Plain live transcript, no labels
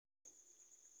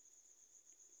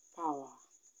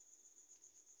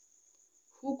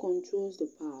controls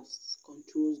the past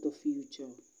controls the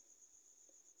future.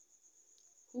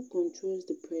 Who controls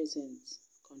the present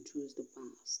controls the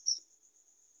past.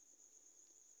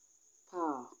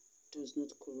 Power does not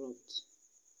corrupt.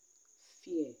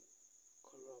 Fear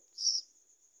corrupts.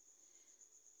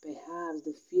 Perhaps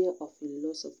the fear of a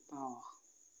loss of power.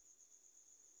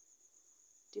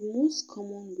 The most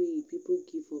common way people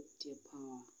give up their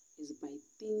power is by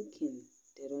thinking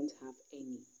they don't have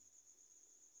any.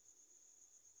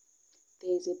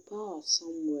 There is a power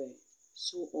somewhere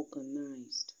so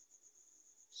organized,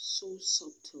 so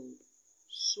subtle,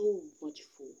 so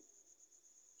watchful,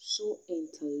 so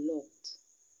interlocked,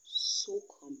 so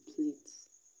complete,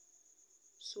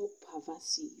 so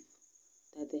pervasive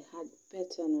that they had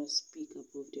better not speak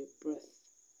above their breath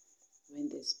when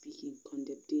they speak in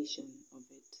condemnation of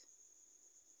it.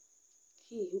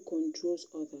 He who controls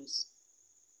others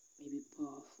may be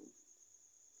powerful,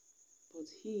 but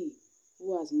he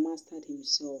who has mastered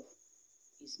himself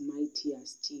is mightier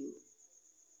still.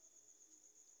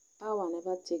 Power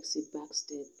never takes a back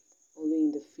step, only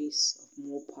in the face of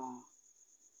more power.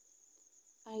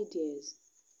 Ideas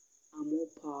are more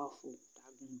powerful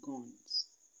than guns.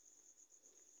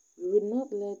 We would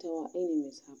not let our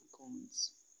enemies have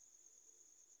guns.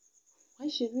 Why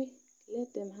should we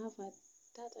let them have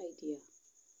that idea?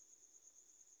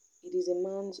 It is a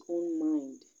man's own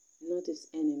mind, not his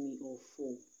enemy or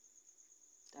foe,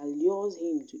 that lures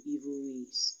him to evil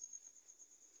ways.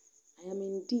 I am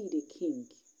indeed a king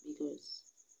because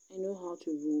I know how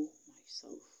to rule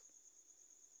myself.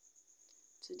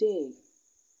 Today,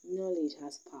 knowledge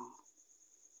has power.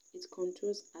 It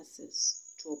controls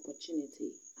access to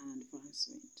opportunity and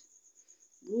advancement.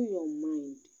 Rule your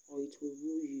mind or it will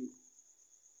rule you.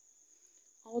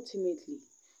 Ultimately,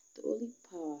 the only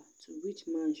power to which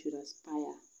man should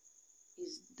aspire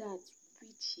is that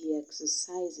which he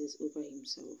exercises over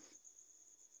himself.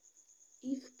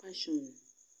 If passion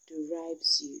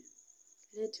derives you,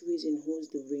 let reason hold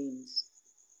the reins.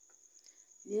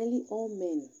 Nearly all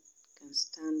men can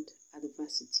stand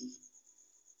adversity,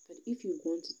 but if you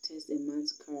want to test a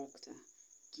man's character,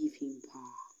 give him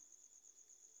power.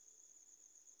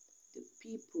 The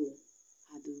people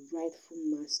are the rightful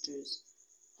masters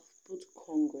of both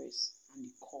Congress and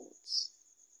the courts.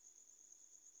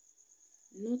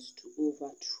 Not to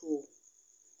overthrow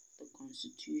the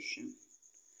Constitution,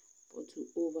 but to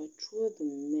overthrow the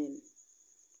men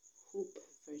who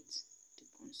pervert the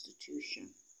Constitution.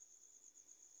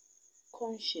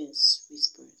 Conscience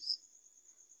whispers,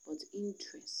 but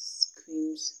interest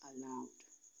screams aloud.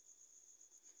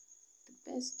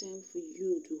 The best time for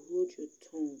you to hold your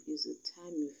tongue is the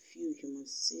time you feel you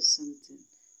must say something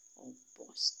or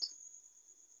burst.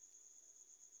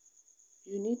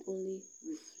 You need only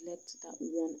reflect that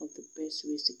one of the best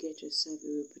ways to get yourself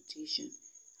a reputation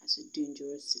as a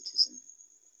dangerous citizen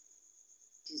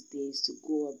these days to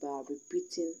go about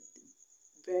repeating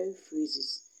the very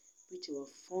phrases which our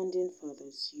founding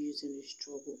fathers used in the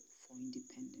struggle for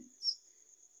independence.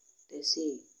 They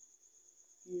say,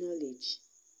 knowledge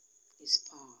is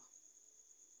power.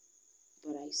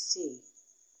 But I say,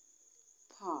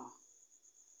 power